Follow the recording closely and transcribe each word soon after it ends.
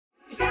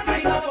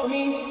pretty hard for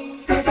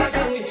me since I've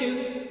been with you.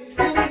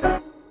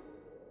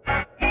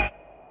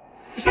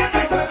 It's not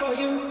gonna work for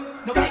you.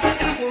 Nobody can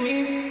equal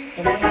me.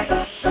 I'm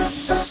gonna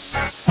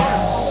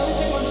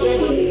sit on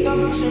straight up.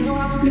 I should know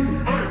how to pick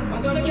her.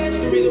 I'm gonna catch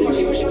the rhythm while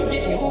she push up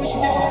against me. Ooh, she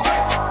tipsy.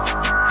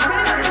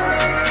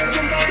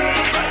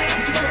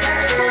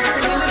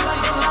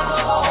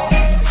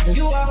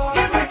 You are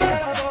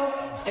unforgettable,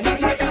 and need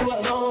to get you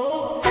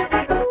alone.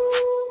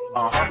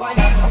 Why not?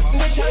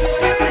 I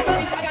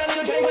got a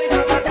new drink, but it's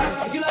not working.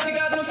 If you like the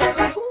guy, then I'm so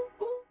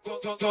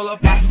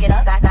back it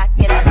up, back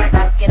it up, back it up,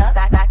 back it up,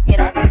 back it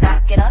up,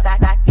 back it up,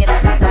 back it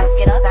up, back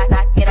it up,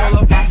 back it up,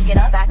 back it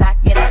up, back it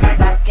up, back it up,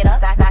 back it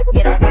up, back it up, back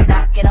it up,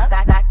 back it up,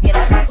 back it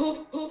up.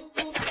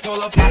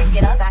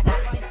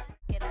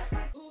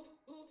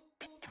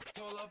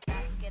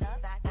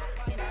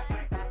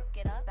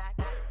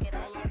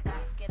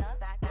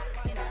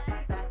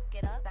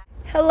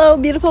 Hello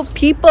beautiful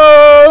people.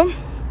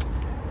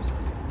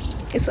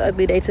 It's an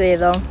ugly day today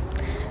though.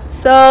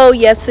 So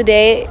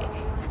yesterday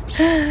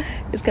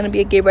it's gonna be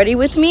a get ready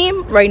with me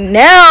right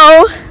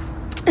now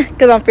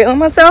because I'm feeling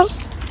myself.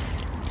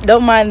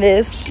 Don't mind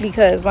this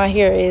because my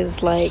hair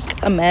is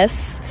like a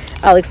mess.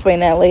 I'll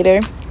explain that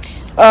later.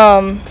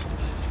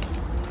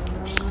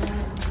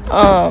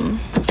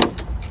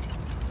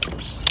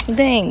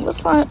 Dang,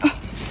 what's I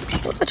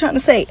trying to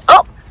say?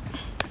 Oh,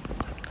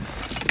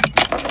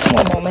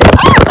 one moment.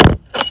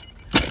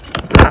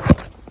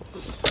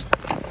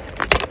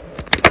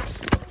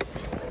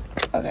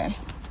 Okay,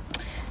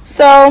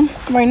 so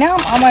right now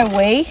I'm on my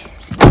way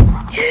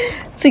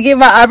to get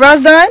my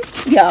eyebrows done.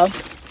 Yo,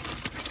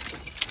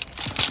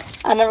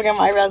 I never got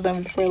my eyebrows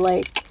done before.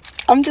 Like,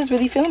 I'm just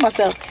really feeling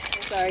myself.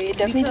 Sorry, it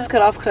definitely just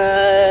cut off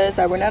because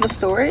I ran out of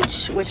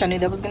storage, which I knew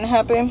that was gonna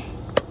happen.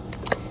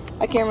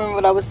 I can't remember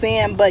what I was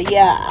saying, but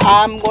yeah,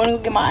 I'm going to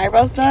go get my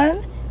eyebrows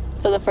done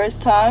for the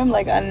first time.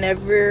 Like, I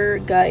never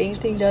got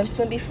anything done to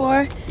them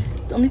before.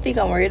 The only thing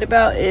I'm worried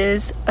about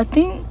is, I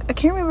can't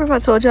remember if I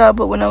told y'all,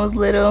 but when I was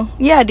little,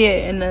 yeah, I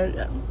did in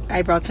the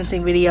eyebrow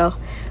tinting video,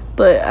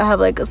 but I have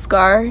like a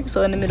scar,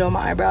 so in the middle of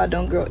my eyebrow I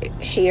don't grow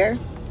hair.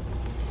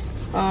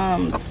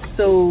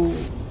 So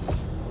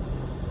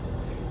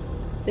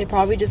they're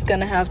probably just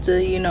gonna have to,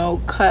 you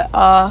know, cut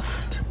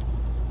off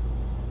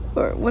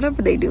or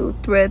whatever they do,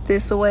 thread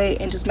this away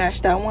and just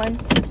match that one.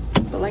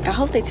 But like, I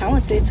hope they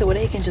talented to where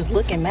they can just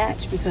look and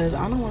match, because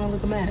I don't want to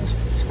look a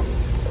mess.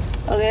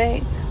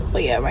 Okay,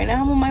 but yeah, right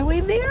now I'm on my way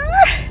there.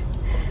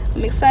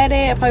 I'm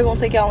excited. I probably won't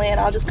take y'all in.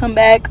 I'll just come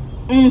back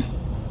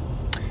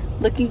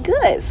looking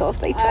good, so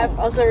stay tuned. I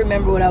also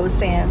remember what I was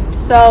saying.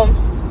 So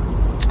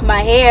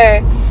my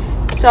hair,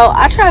 so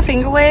I tried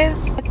finger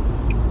waves.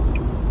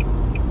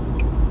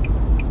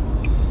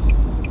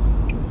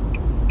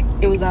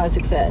 It was not a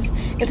success,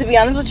 and to be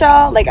honest with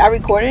y'all, like, I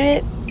recorded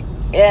it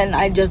and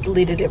I just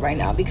deleted it right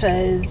now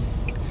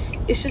because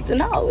it's just a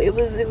no. It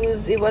wasn't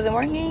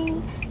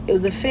working. It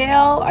was a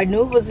fail. I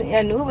knew it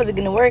wasn't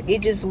gonna work.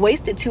 It just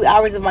wasted 2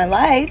 hours of my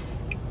life.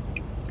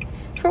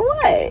 For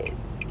what?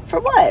 For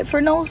what? For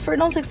no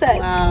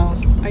success. Wow.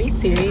 Are you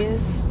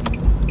serious?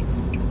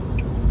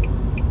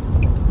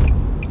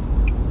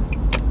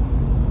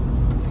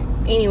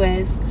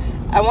 Anyways,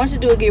 I wanted to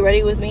do a get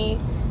ready with me,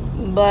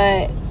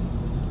 but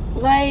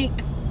like,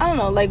 I don't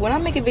know, like, when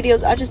I'm making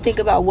videos, I just think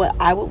about what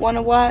I would want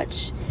to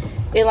watch,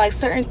 and like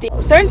certain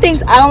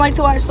things I don't like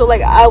to watch, so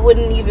like I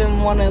wouldn't even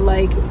want to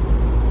like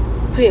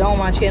put it on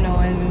my channel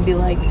and be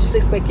like, just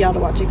expect y'all to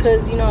watch it,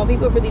 because, you know,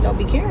 people really don't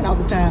be caring all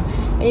the time,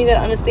 and you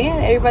gotta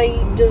understand, everybody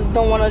just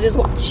don't want to just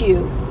watch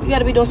you. You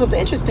gotta be doing something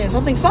interesting,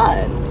 something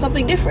fun,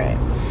 something different.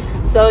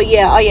 So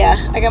yeah, oh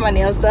yeah, I got my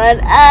nails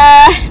done.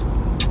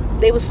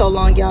 They was so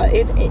long, y'all.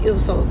 It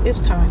was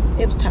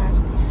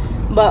time.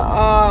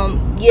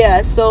 But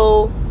yeah,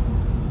 so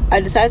I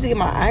decided to get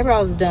my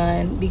eyebrows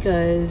done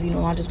because, you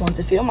know, I just wanted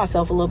to feel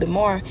myself a little bit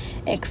more,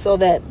 and so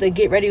that the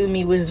get ready with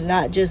me was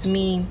not just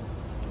me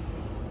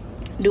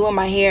doing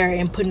my hair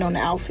and putting on the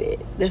outfit.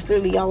 That's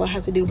literally all I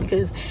have to do,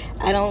 because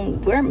I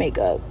don't wear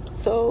makeup.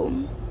 So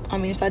I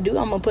mean, if I do,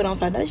 I'm gonna put on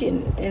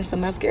foundation and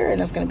some mascara,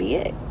 and that's gonna be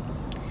it.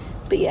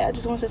 But yeah, I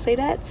just wanted to say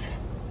that.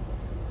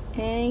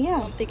 And yeah,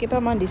 I'm thinking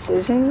about my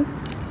decision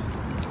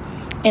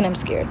and I'm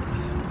scared,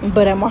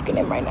 but I'm walking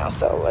in right now,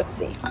 so let's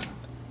see.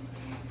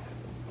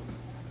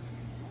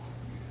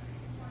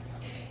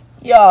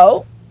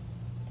 Yo,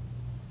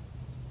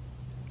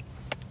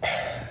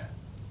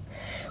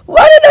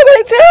 why did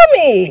nobody tell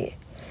me?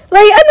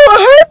 Like, I know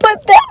it hurt, but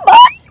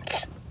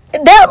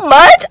that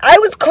much, I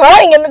was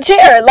crying in the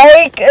chair.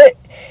 Like,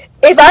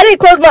 if I didn't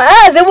close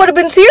my eyes, it would have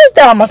been tears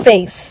down my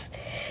face.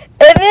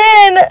 And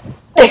then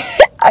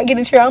I get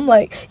in the chair, I'm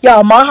like,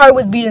 y'all, my heart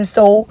was beating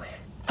so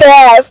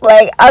fast.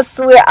 Like, I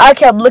swear, I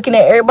kept looking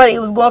at everybody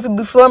who was going through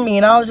before me,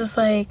 and I was just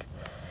like,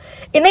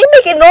 and they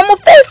making normal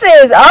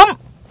faces.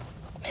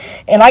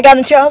 And I got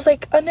in the chair, I was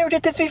like, I never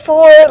did this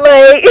before.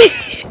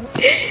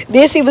 Like,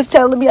 then she was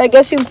telling me, I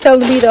guess she was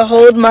telling me to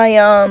hold my,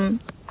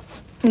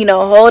 you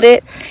know, hold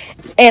it.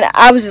 And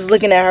I was just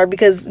looking at her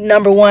because,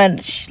 number one,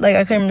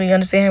 I couldn't really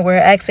understand where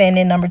her accent,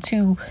 and number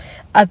two,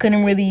 I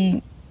couldn't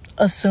really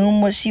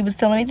assume what she was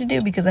telling me to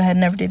do because I had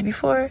never did it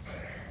before.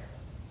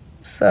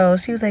 So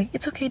she was like,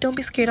 it's okay, don't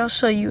be scared, I'll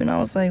show you. And I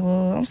was like,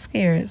 well, I'm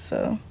scared.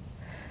 So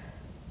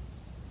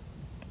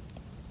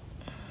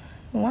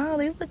wow,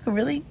 they look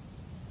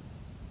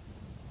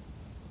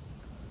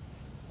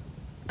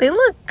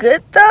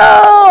good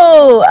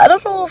though. I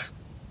don't know if,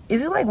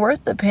 is it like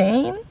worth the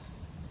pain?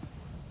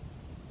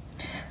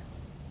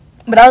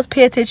 But I was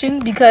paying attention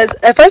because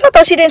at first I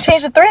thought she didn't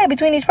change the thread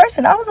between each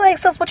person. I was like,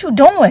 sis, what you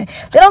doing?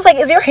 Then I was like,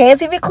 is your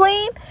hands even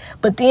clean?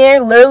 But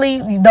then literally,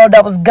 you know,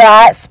 that was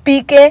God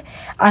speaking.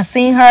 I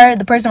seen her,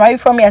 the person right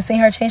before me, I seen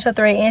her change her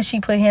thread and she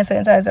put hand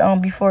sanitizer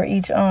on before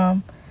each,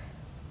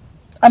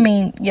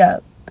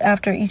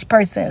 after each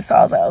person. So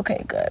I was like,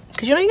 okay, good.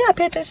 Because, you know, you got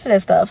to pay attention to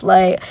that stuff.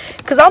 Like,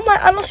 because I'm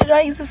like, I know she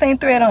don't use the same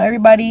thread on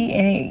everybody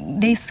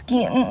and they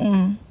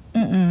skin,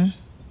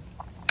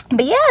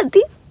 But yeah,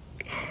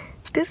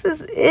 this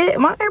is it.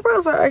 My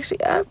eyebrows are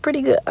actually, I have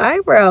pretty good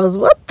eyebrows.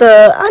 What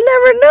the? I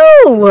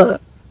never knew.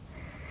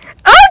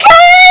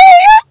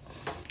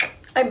 Okay.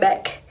 I'm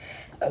back.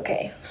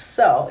 Okay.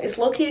 So, it's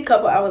low-key a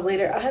couple hours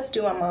later. I had to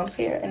do my mom's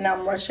hair and now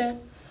I'm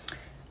rushing.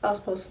 I was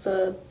supposed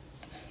to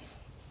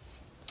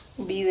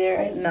be there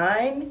at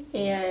 9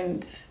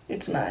 and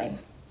it's 9.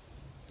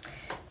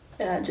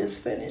 And I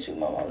just finished with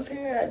my mom's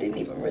hair. I didn't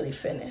even really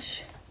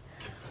finish.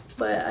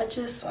 But I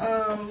just,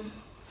 I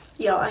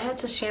had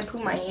to shampoo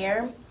my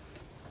hair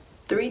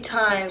 3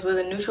 times with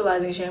a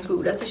neutralizing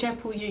shampoo. That's the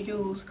shampoo you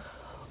use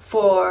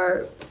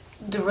for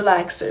the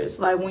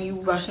relaxers, like when you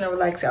brushing to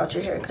relax out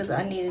your hair, because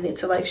I needed it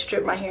to like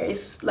strip my hair.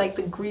 It's like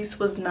the grease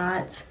was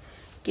not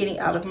getting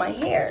out of my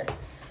hair.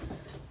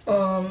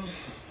 Let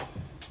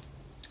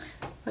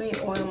me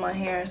oil my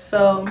hair.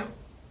 So,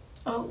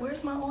 oh,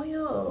 where's my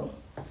oil?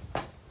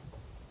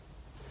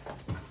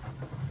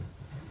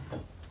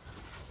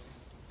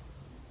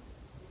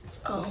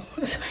 Oh,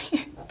 it's right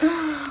here.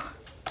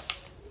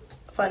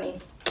 Funny.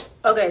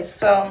 Okay,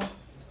 so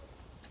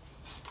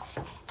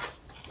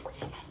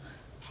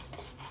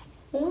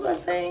what was I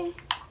saying?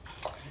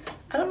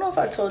 I don't know if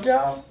I told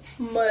y'all,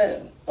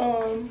 but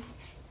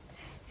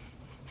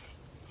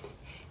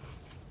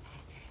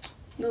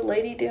the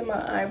lady did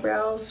my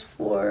eyebrows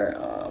for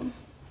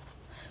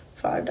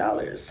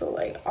 $5. So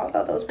like I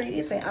thought that was pretty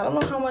decent. I don't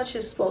know how much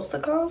it's supposed to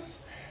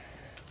cost,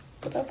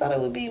 but I thought it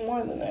would be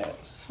more than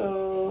that.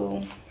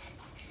 So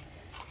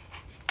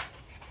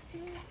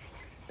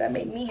that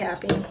made me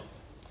happy.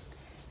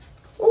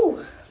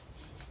 Ooh.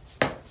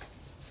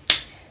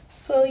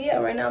 So yeah,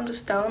 right now I'm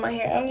just styling my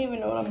hair. I don't even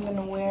know what I'm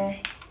gonna wear.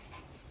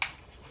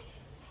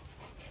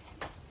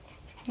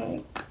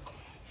 Like,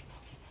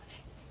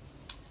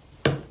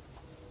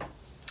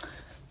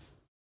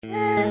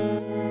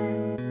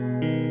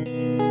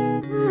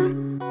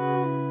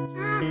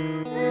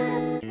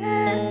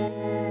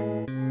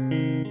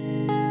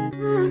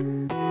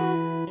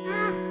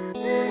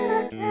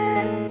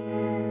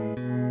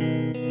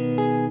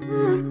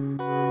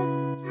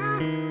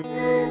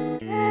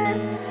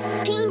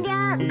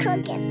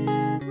 cooking.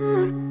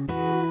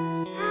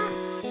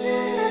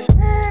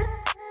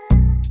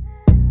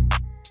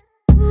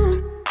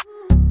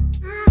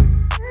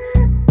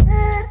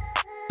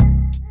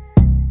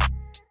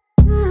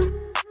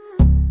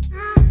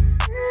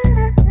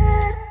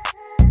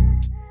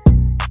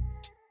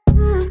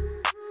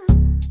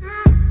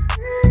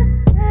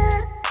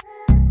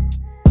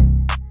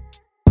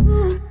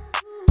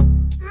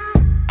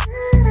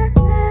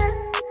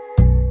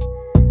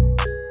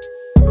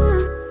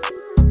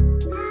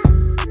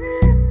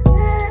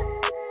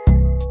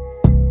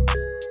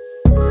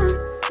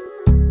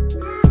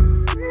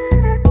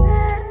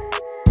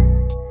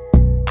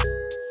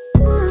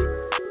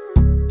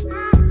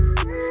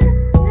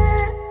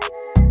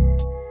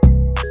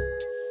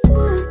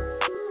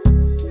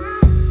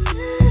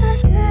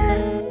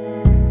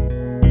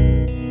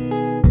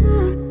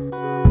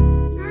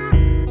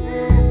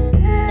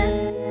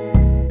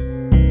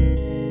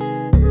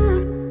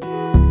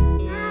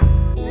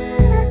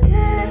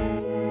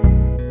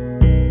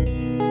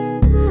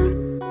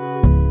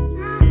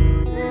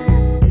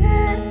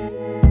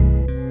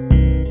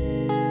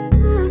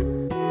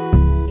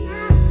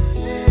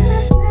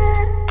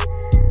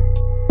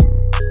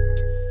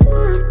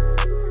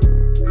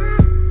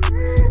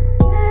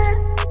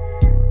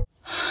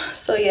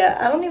 so yeah,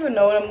 I don't even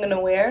know what I'm gonna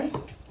wear.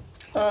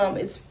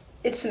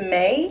 It's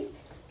May,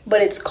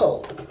 but it's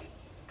cold.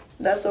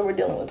 That's what we're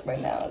dealing with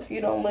right now. If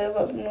you don't live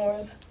up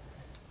north,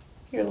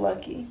 you're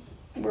lucky.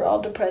 We're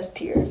all depressed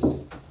here.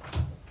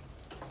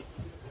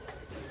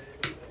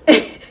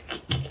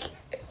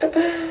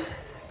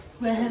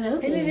 Well, hello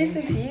there.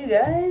 Introducing to you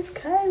guys,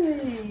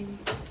 Kylie.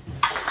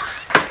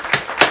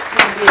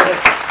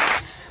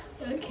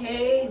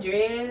 Okay,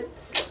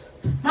 dreads.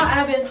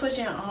 My eye been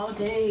twitching all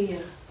day.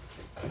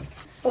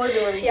 What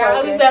are we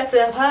Y'all, we talking? about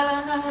to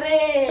party.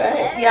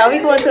 Right? Yeah, we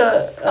going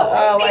to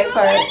a white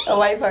party. A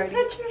white party.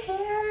 Touch your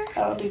hair.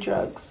 I don't do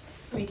drugs.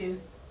 We do.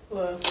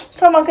 Well,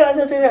 Tell me, can I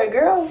touch your hair,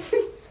 girl?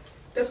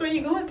 that's where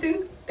you going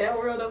to. That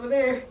world over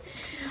there.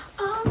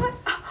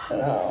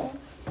 No,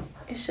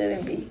 it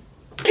shouldn't be.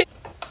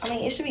 I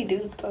mean, it should be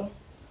dudes though.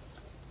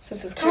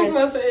 Since it's Chris.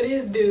 Chris. It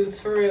is dudes,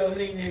 for real.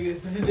 They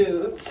niggas, it's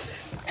dudes.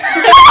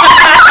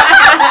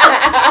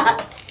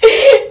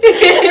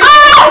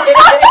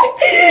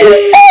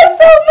 That's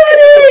so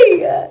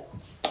funny.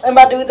 And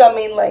by dudes, I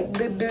mean like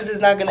the dudes is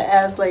not gonna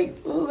ask like,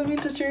 "Oh, let me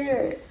touch your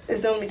hair."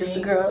 It's only just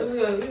the girls.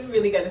 We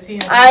really gotta see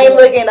him. I ain't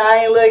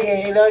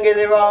looking. You don't get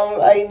the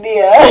wrong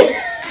idea.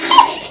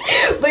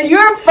 But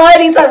you're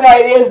funny talking about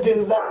it is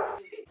dudes.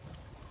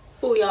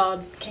 Ooh,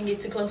 y'all can't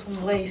get too close on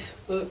the lace.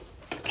 Look.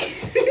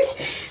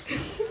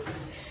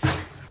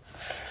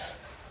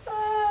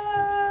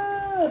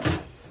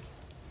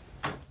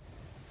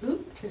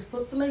 Oop, just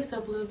flip the lace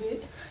up a little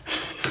bit.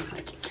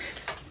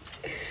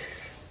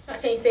 I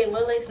can't say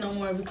what lace no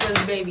more because,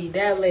 baby,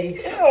 that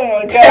lace. Oh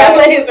my god. That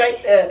lace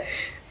right there.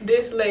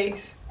 This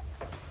lace.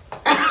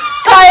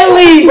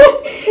 Kylie!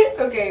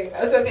 Okay,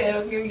 it's okay.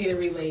 It'll get it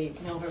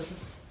relayed. No hurry.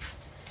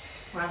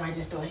 Or I might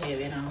just throw a head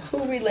in on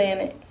Who relaying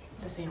it?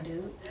 the same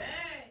dude.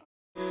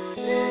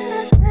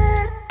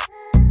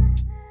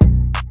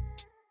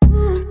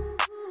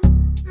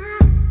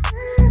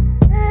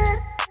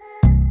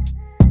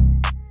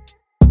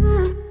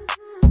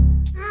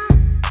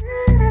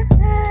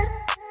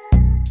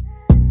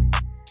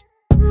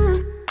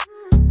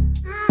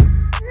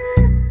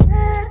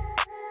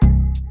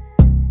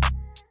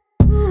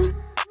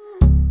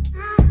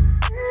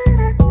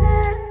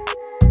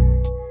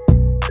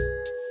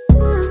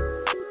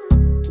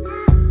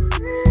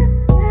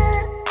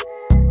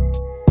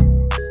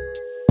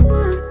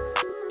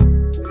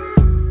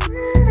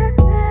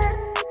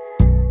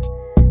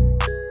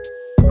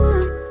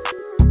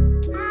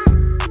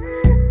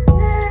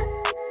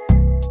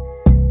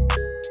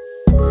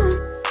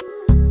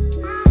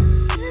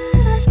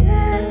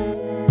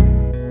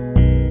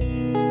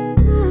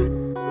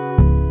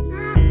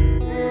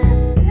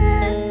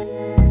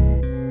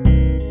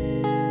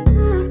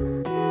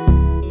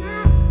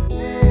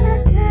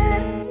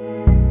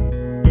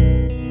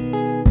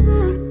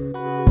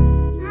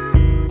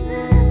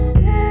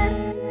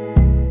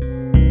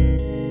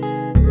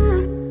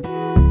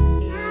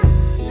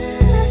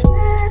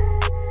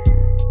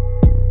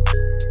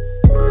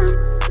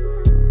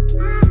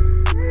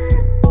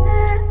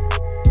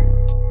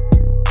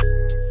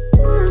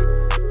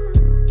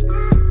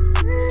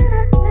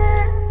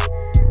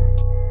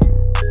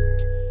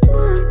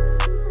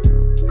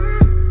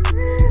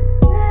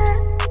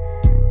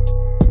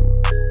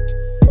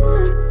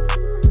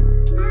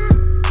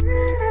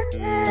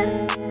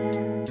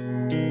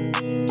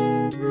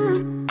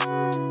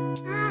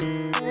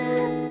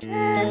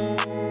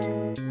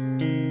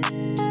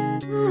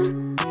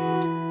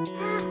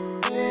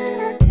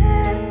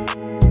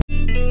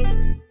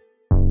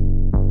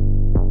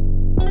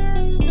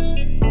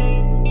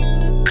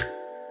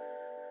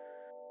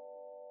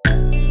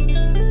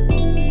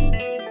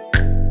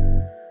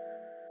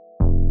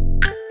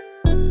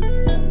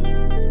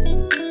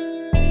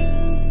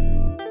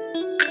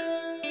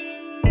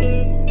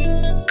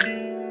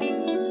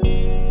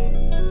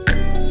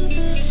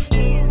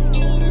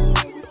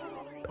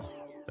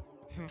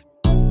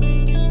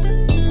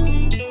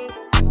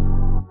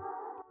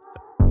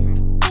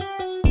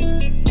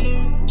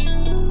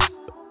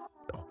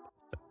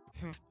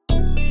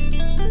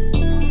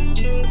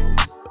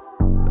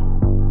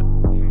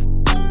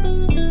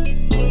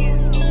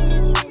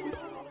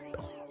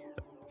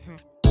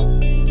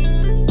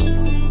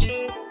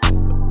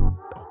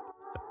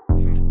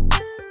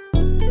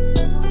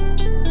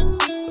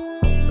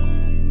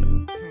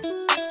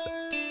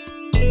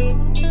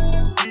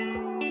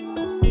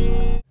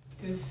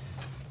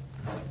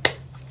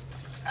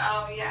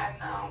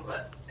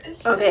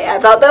 Okay, I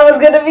thought that was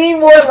gonna be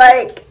more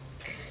like.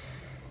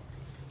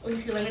 Let me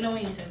see. Let me know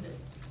when you send it.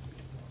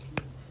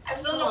 I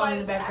still know Oh, why in the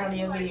it's background of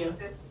your video.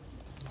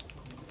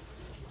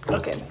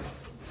 Okay.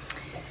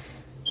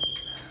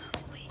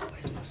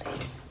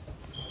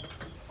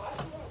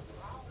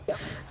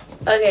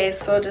 Okay,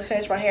 so just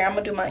finished my hair. I'm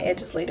gonna do my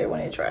edges later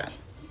when it dry.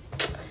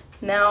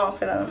 Now I'm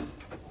finna.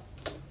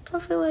 I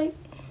feel like.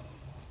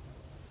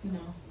 No.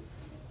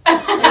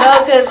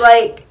 No, cause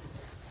like.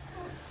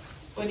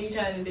 What are you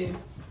trying to do?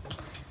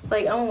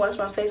 Like I'm gonna wash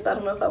my face, but I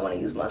don't know if I want to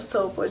use my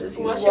soap or just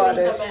use Wash it when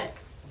you water. come back.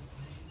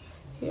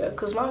 Yeah,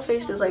 cause my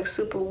face is like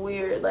super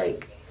weird.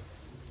 Like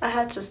I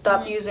had to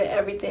stop using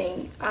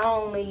everything. I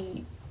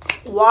only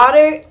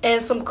water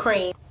and some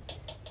cream.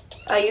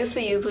 I used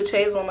to use witch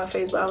hazel on my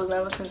face, but I was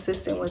never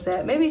consistent with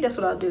that. Maybe that's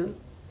what I'll do.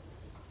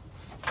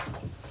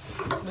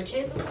 Witch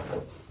hazel?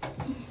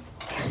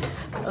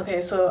 Okay,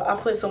 so I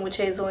put some witch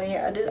hazel in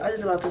here. I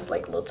just bought this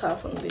like little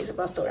top from the beauty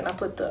supply store, and I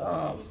put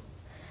the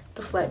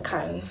flat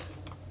cotton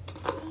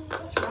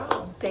What's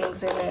wrong?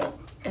 things in it.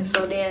 And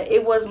so then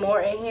it was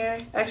more in here.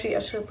 Actually, I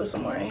should put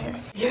some more in here.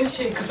 Your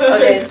shit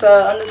good. Okay,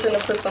 so I'm just gonna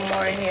put some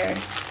more in here.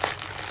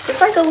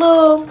 It's like a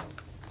little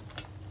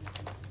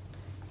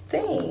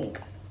thing.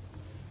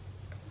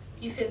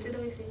 You sent it?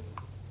 Let me see.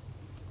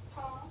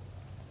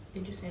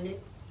 Did you send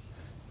it?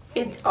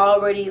 It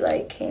already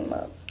like came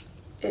up.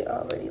 It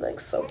already like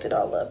soaked it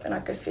all up, and I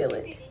could feel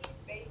it.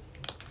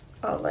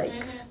 I'll like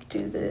do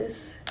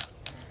this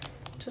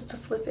just to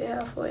flip it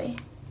halfway.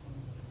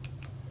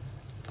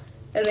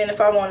 And then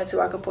if I wanted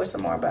to, I could pour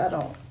some more, but I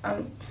don't.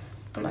 I'm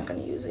not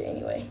gonna use it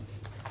anyway.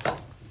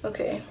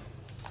 Okay.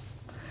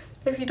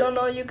 If you don't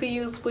know, you could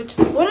use which.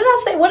 What did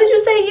I say? What did you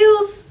say?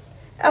 Use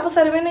apple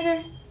cider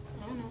vinegar.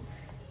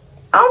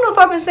 I don't know if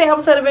I've been saying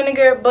apple cider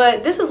vinegar,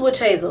 but this is witch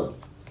hazel.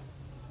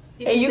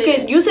 And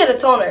you said a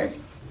toner.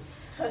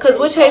 Because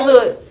witch hazel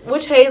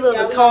is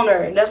a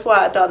toner. That's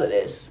why I thought of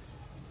this.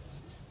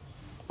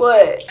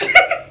 What?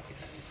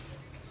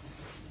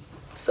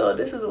 So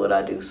this is what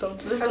I do.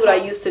 This is what I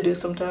used to do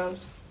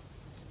sometimes.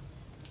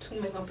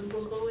 To make my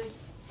pimples go away.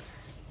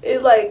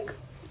 It like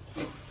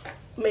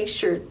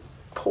makes your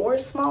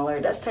pores smaller.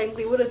 That's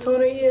technically what a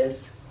toner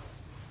is.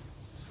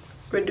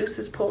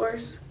 Reduces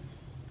pores.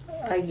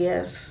 I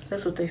guess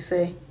that's what they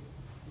say.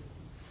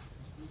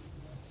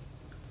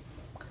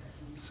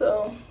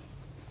 So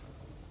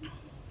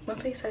my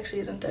face actually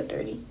isn't that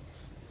dirty.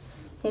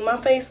 Well, my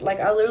face, like,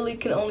 I literally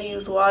can only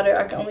use water.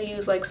 I can only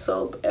use like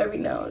soap every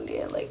now and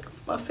then. Like,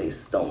 my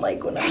face don't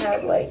like when I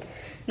have like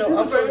no.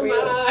 I'm for real.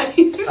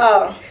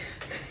 Oh,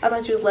 I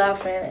thought you was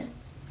laughing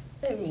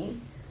at me,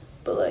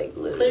 but like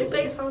literally.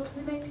 Clear face on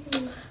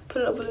 2019.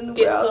 Put it up with a new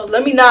brows.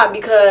 Let me not,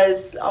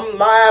 because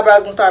my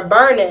eyebrows gonna start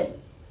burning.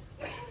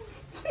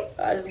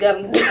 I just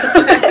got them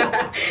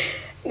done.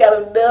 Got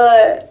them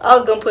done. I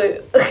was gonna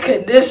put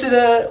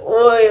conditioner,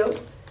 oil.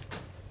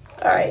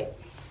 Alright.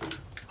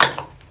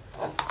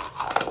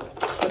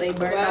 So they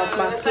burn off.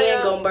 My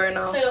skin gonna burn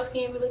off. Your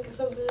skin be looking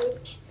so good.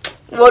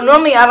 Well,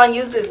 normally I don't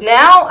use this.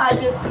 Now I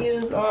just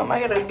use, I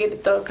gotta get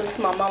it though, because it's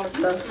my mama's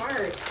stuff.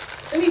 Smart.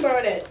 Let me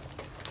borrow that.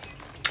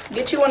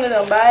 Get you one of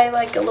them. Buy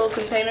like a little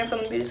container from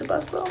the beauty supply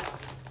store.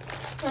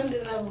 Under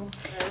another one.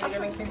 We're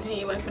gonna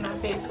continue wiping our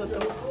face with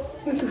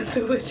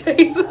The witch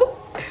hazel.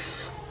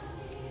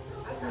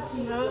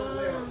 No.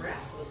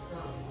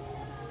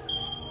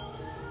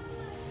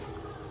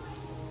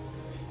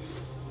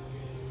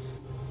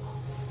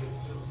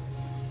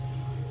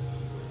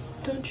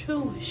 Don't you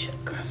wish your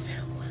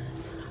girlfriend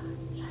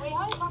would? Wait,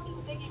 how you about to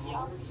think if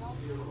y'all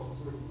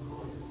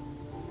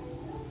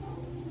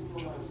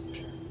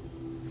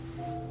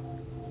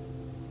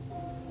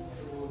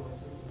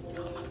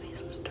Oh, my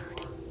face was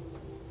dirty.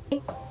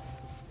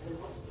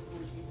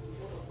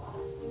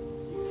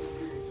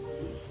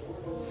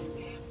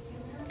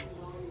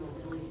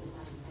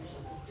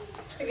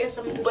 I guess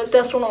I'm gonna do But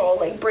that's when I'll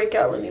like break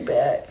out really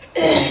bad.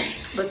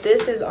 But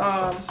this is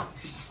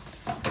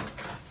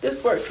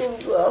this worked really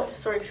well.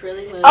 this works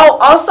really well. Oh,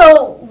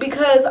 also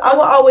because I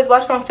would always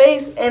wash my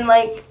face and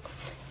like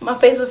my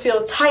face would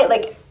feel tight,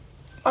 like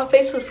my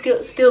face would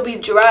still be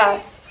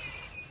dry.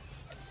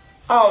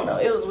 I don't know,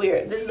 it was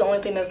weird. This is the only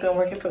thing that's been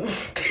working for me.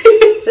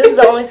 This is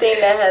the only thing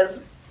that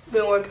has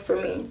been working for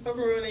me. I'm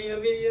ruining your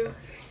video.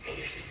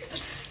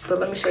 But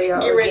let me show y'all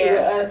Get ready again.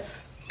 with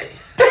us.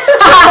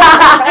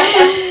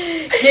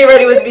 Get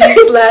ready with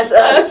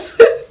me/us.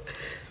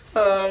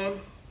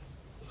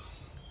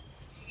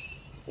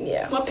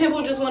 Yeah. My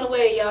pimple just went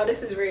away, y'all.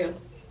 This is real.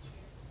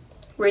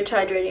 Rich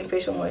hydrating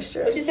facial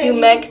moisture. What'd you say?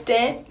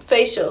 Humectant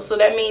facial. So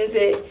that means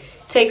it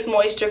takes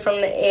moisture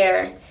from the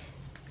air,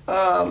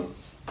 and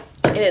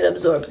it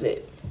absorbs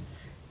it.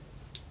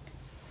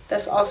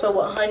 That's also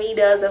what honey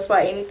does. That's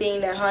why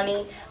anything that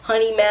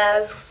honey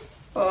masks,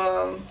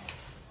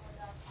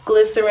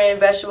 glycerin,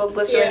 vegetable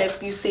glycerin. Yeah.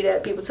 If you see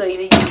that, people tell you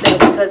to use that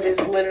because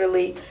it's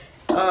literally,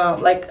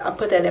 like I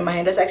put that in my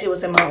hand. That's actually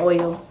what's in my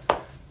oil.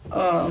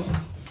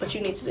 But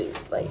you need to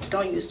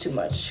don't use too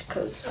much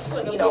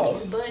because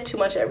too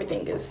much of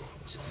everything is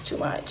just too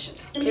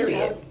much.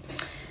 Period.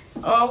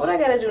 What I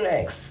gotta do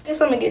next? I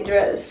guess I'm gonna get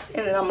dressed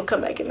and then I'm gonna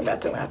come back in the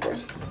bathroom after.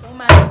 All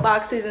my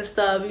boxes and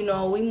stuff, we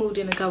moved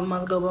in a couple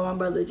months ago, but my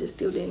brother just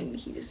still didn't.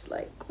 He just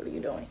like, what are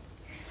you doing?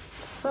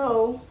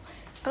 So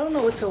I don't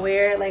know what to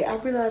wear. Like I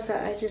realized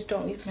that I just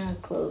don't even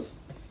have clothes.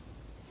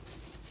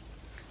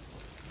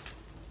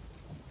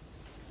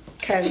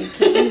 Kylie,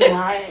 can you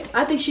not?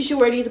 I think she should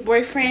wear these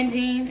boyfriend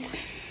jeans.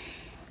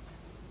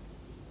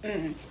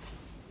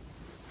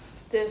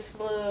 This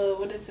little,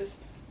 what is this?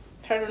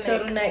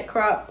 Turtleneck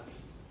crop.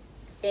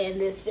 And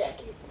this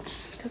jacket.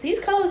 Because these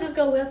colors just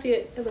go well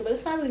together, but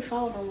it's not really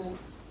fall no more.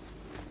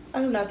 I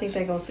do not think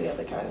that goes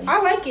together, Kylie.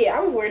 I like it. I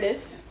would wear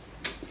this.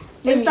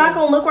 It's not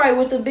gonna look right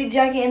with the big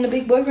jacket and the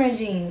big boyfriend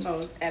jeans.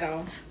 Oh, at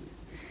all.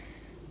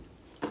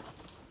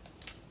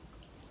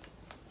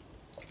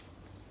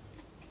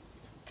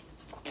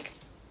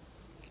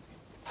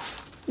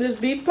 This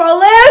beef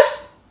polish.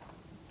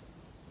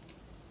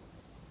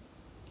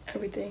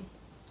 Everything.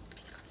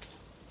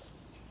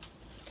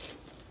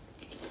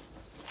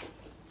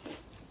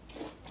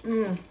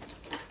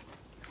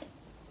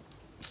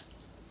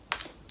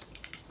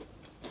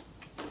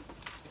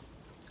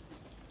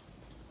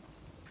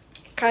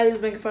 Kylie's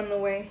making fun of the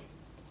way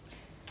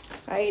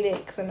I eat it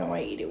because I know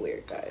I eat it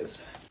weird,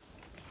 guys.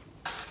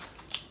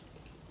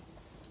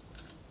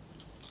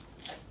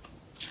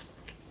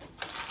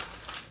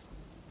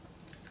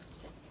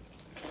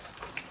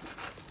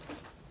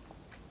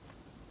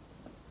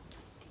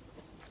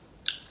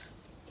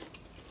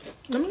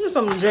 Let me get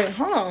something to drink.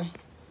 Hold on.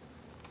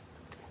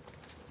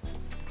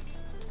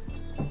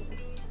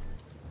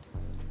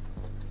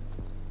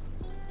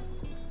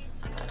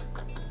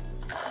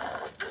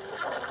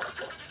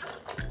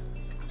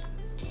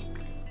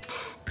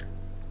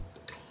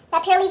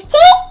 That pure leaf tea,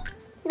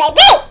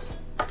 baby.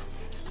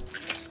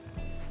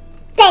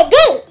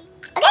 Baby.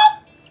 Okay?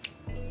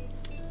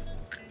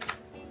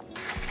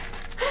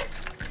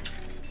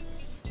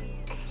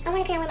 I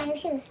wonder if I wear my new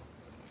shoes.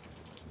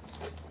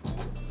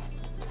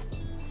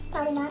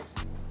 Probably not.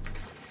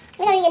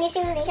 You know, you get new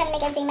shoes and you try to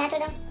make everything match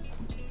with them.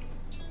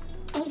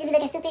 And you just be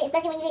looking stupid,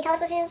 especially when you get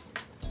colorful shoes.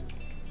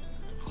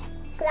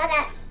 Cause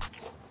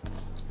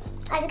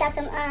I just got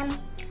some,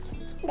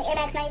 the Air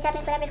Max 97s,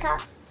 whatever it's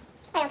called.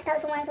 I got the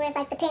colorful ones where it's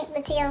like the pink,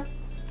 the teal.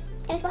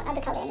 And there's one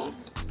other color in there.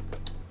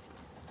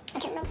 I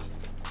can't remember.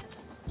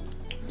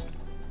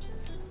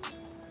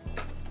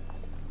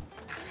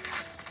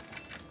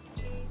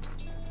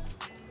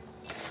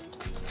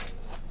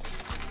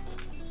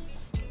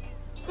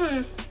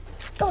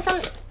 Oh,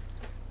 some.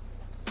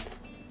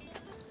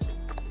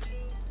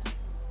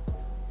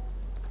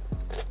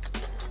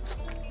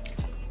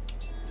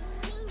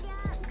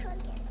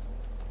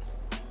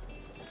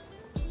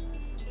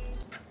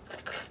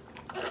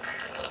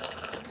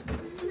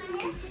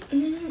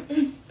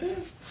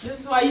 This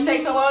is why you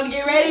take so long to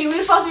get ready. We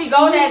were supposed to be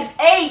going at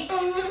 8.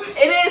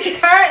 It is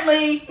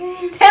currently 10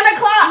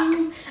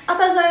 o'clock. I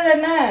thought it started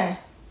at 9.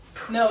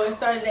 No, it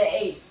started at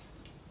 8.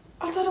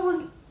 I thought it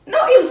was... No,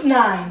 it was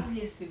 9.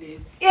 Yes, it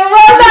is. It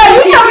was 9.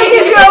 You told me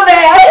this girl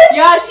that.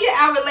 Y'all, she an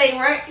hour late,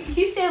 right?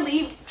 He said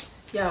leave.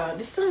 Y'all,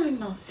 this don't make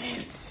no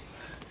sense.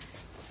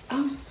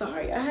 I'm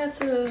sorry. I had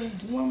to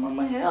do my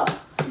mama help.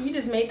 You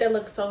just made that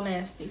look so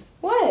nasty.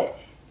 What?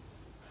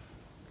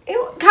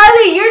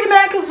 Kylie, you're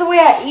mad because the way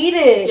I eat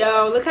it.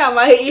 Yo, look how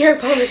my ear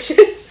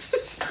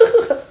polishes.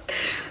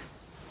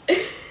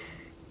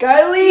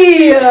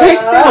 Kylie. Take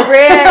the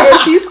bread and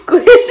she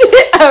squish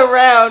it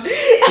around.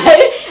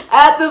 I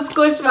have to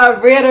squish my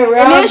bread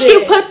around. And then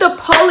she put the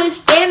polish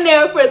in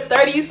there for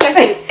 30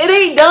 seconds. It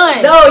ain't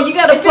done. No, you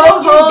gotta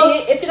poke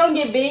holes. If it don't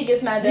get big,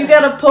 it's not done. You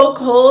gotta poke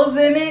holes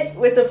in it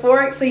with the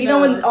fork so you know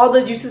when all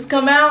the juices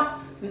come out.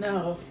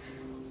 No.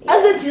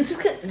 All the juices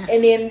come,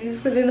 and then you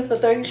put it in for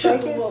 30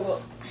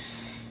 seconds.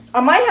 I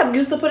might have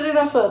used to put it in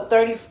there for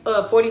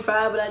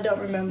 45, but I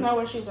don't remember. Now,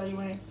 what shoes are you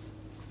wearing?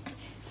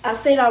 I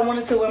said I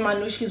wanted to wear my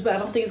new shoes, but I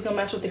don't think it's gonna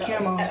match with the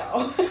camera. At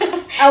all.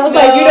 I was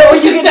like, you know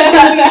when you get the shoes, you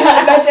try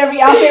to match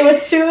every outfit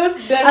with shoes.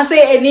 I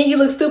said, and then you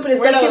look stupid,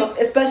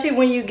 especially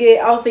when you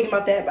get. I was thinking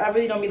about that. But I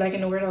really don't be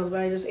liking the weirdos, but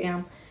I just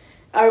am.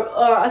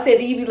 I said,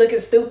 do you be looking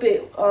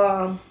stupid?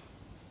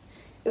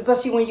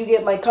 Especially when you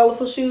get like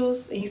colorful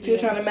shoes and you still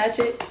trying to match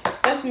it.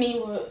 That's me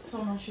with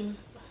some of my shoes.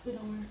 I still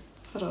don't wear.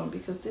 Hold on,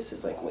 because this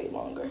is like way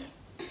longer.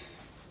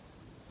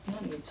 And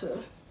I need to.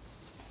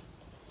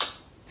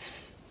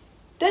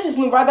 That just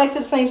went right back to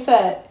the same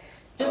side.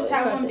 Just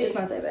it's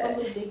not that bad.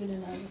 Bigger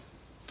than others.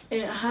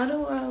 And how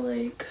do I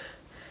like?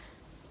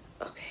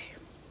 Okay.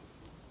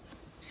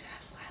 Should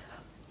I slide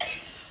up?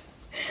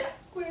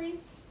 Where are you?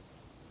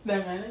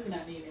 Never mind. Let me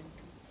not even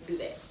do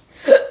that.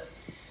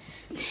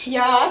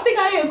 Y'all, I think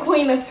I am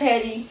queen of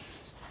petty.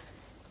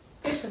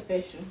 It's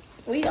official.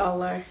 We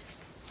all are.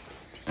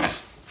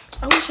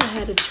 I wish I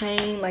had a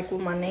chain like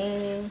with my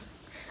name.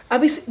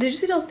 Did you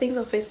see those things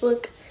on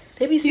Facebook?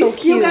 They be so cute. You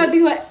still gotta do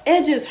your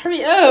edges.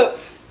 Hurry up.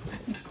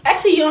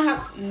 Actually, you don't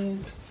have.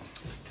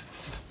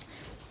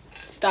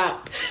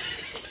 Stop.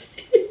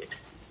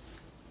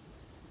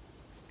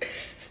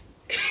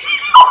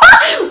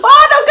 Why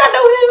I don't got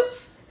no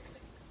hips?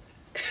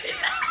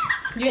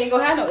 You ain't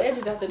gonna have no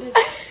edges after this.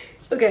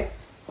 Okay.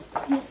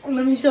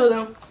 Let me show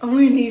them. I'm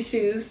wearing these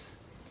shoes.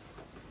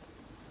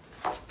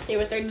 They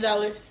were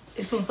 $30.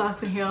 There's some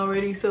socks in here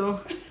already,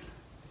 so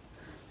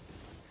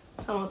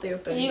I don't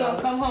think they're $30. You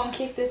gonna come home,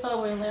 kick this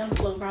over, and lay on the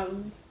floor,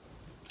 probably.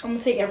 I'm gonna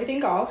take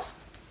everything off.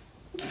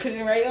 Put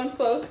it right on the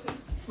floor.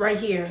 Right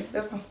here.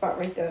 That's my spot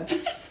right there.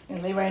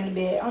 And lay right in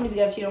the bed. I don't even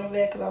got a sheet on my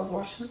bed because I was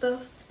washing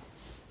stuff.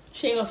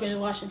 She ain't gonna finish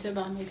washing until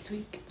about next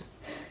week.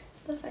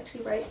 That's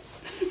actually right.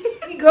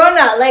 We grown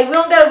up. Like, we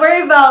don't gotta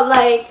worry about,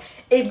 like,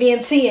 it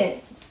being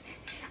 10.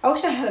 I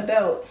wish I had a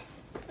belt.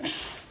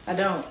 I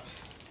don't.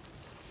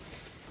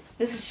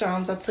 This is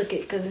Sean's. I took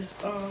it because it's,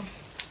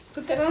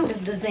 Put that on. it's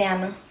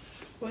designer.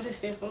 What is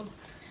that for?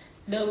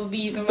 Double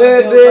B's in my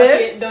Baby. belt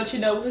bucket. Don't you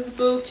know what's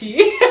Gucci?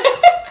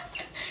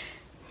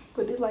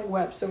 But it, like,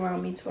 wraps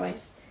around me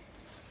twice.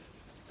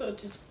 So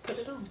just put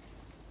it on.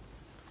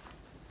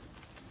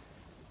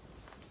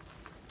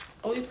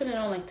 Oh, you put it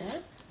on like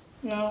that?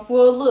 No.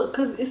 Well, look,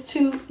 because it's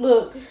too,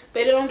 look.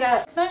 But it don't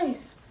got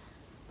nice.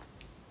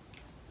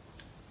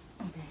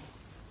 Okay.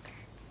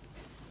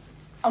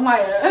 Oh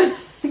my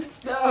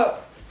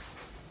stop.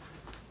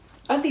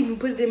 I didn't even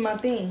put it in my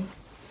thing.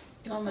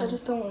 Oh, I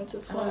just don't want it to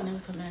I fly. don't never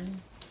put that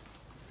in.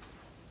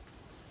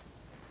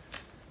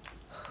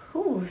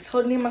 Ooh, it's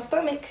holding in my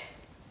stomach.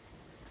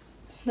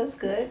 That's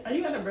good. Are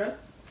you out of breath?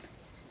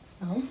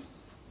 No.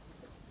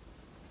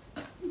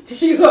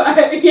 You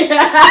are, yeah.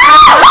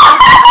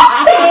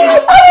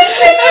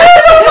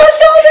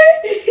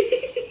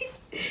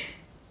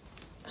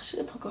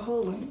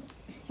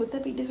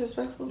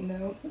 disrespectful?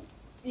 No.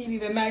 You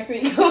need a knife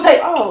and go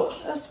like, Oh,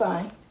 that's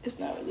fine. It's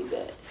not really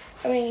bad.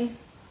 I mean,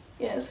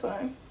 yeah, it's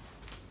fine.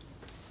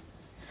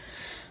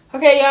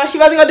 okay, y'all, she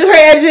about to go do her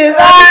edges.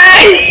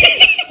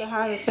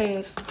 Behind the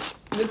things.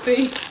 The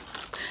things.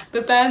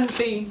 The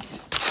things.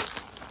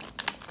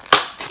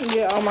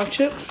 Yeah, all my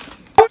chips.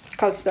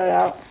 Cuts that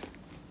out.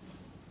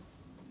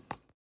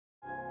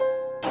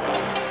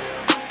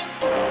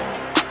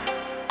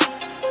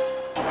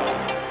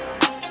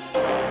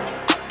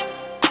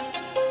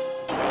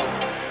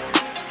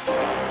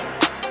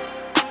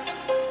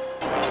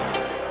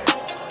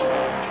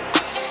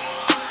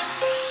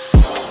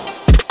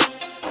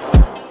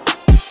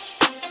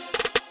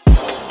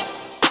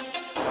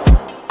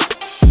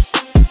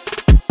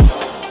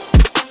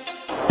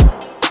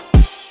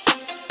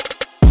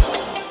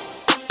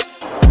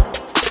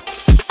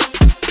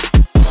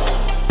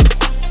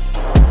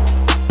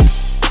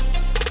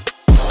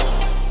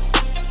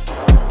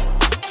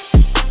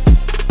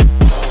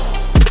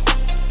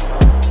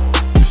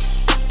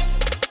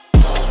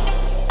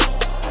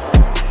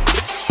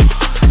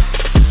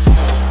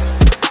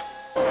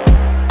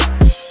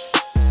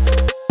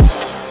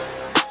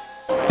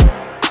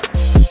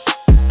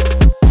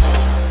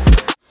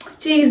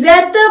 She's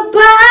at the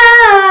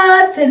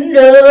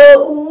bartender.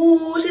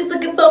 Ooh, she's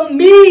looking for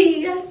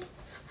me.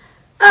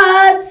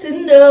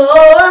 Bartender.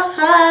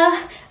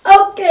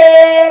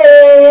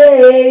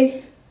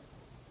 Okay.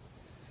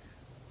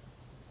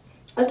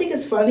 I think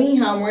it's funny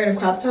how I'm wearing a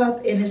crop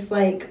top and it's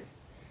like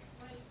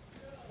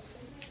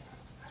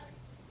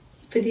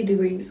 50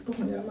 degrees. Oh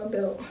my god, my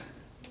belt.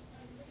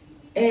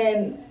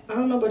 And I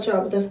don't know about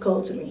y'all, but that's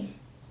cold to me.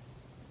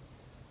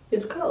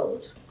 It's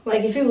cold.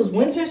 Like if it was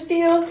winter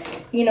still,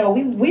 you know,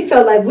 we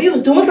felt like we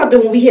was doing something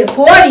when we hit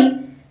 40.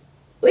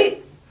 Let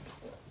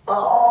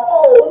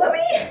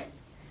me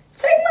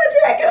take my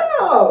jacket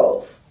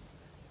off.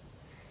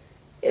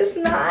 It's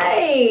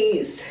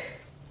nice.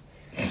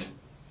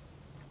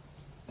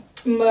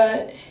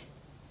 But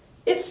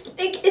it's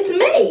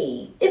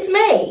May. It's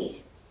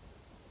May.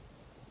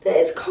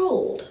 It's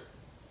cold.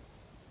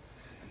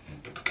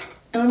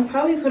 And I'm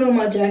probably put on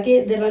my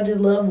jacket that I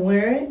just love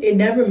wearing. It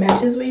never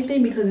matches with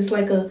anything because it's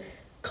like a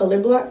color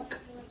block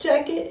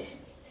jacket.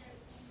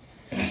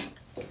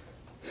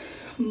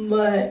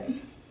 But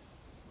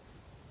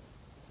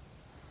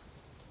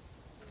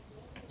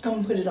I'm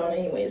gonna put it on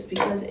anyways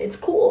because it's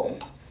cool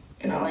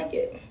and I like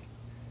it.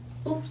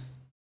 Oops.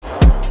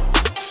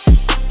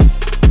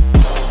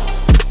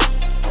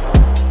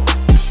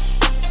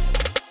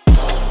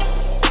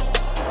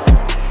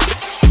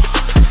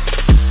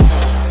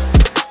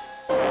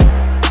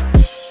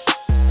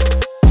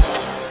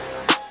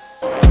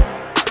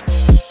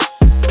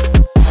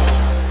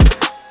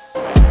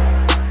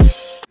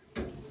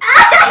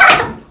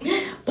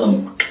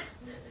 Boom,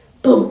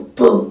 boom,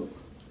 boom,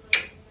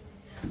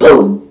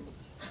 boom,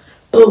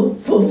 boom,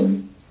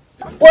 boom.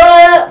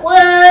 What?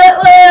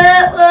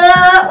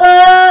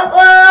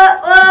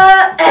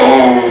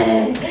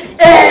 Hey,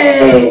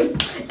 hey,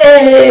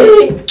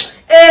 hey,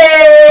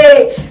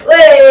 hey,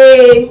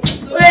 wait,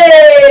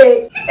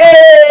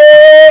 hey.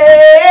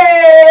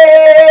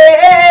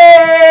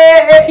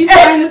 She's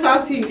trying to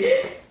talk to you.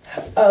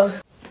 Oh.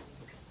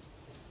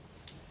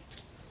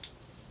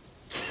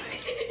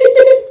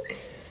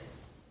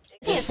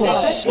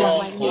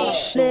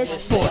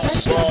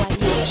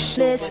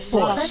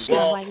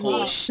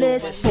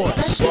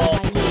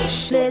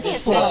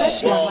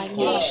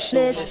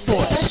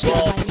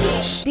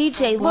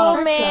 DJ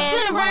Lil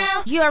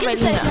Man, you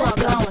already know.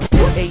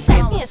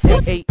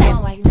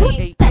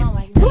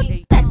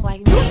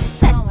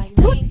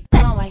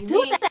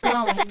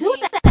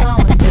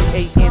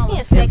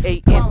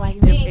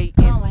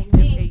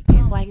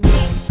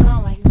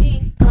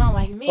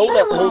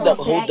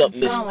 Hold up,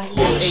 Miss.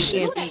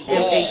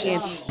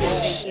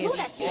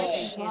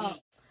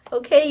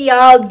 Okay,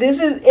 y'all,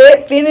 this is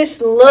it.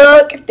 Finished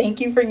look. Thank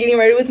you for getting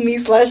ready with me /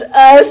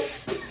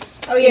 us.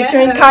 Oh yeah.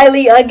 Featuring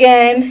Kylie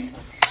again.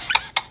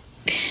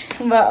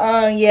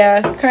 But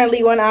yeah,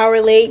 currently 1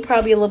 hour late,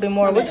 probably a little bit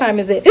more. What time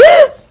is it?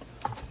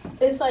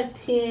 It's like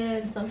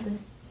 10 something.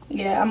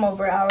 Yeah, I'm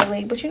over an hour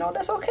late, but you know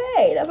that's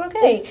okay. That's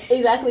okay. It's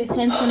exactly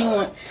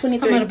 10:21,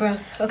 23. I'm out of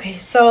breath. Okay,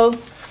 so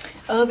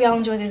I hope y'all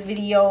enjoyed this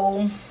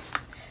video.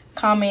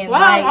 Comment, Wow,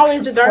 like, always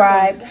the dark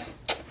subscribe.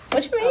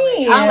 What you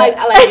mean? I like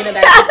being a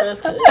dark, so it's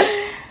good.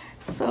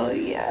 So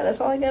yeah, that's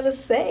all I gotta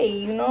say.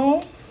 You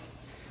know,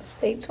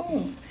 stay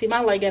tuned See, my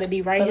light gotta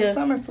be right for the here.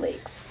 summer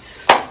flakes.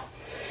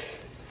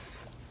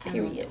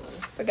 Period.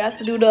 Forgot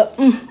to do the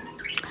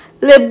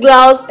lip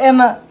gloss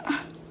and a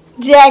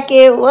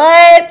jacket.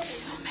 What?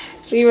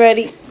 We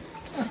ready?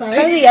 I'm sorry.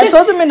 Kylie, I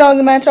told them it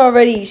doesn't match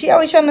already. She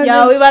always trying to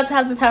Y'all, we about to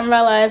have the time of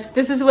our lives.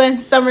 This is when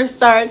summer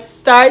starts.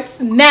 Starts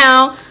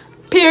now.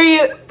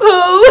 Period.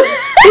 Poo.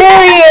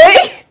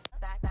 Period.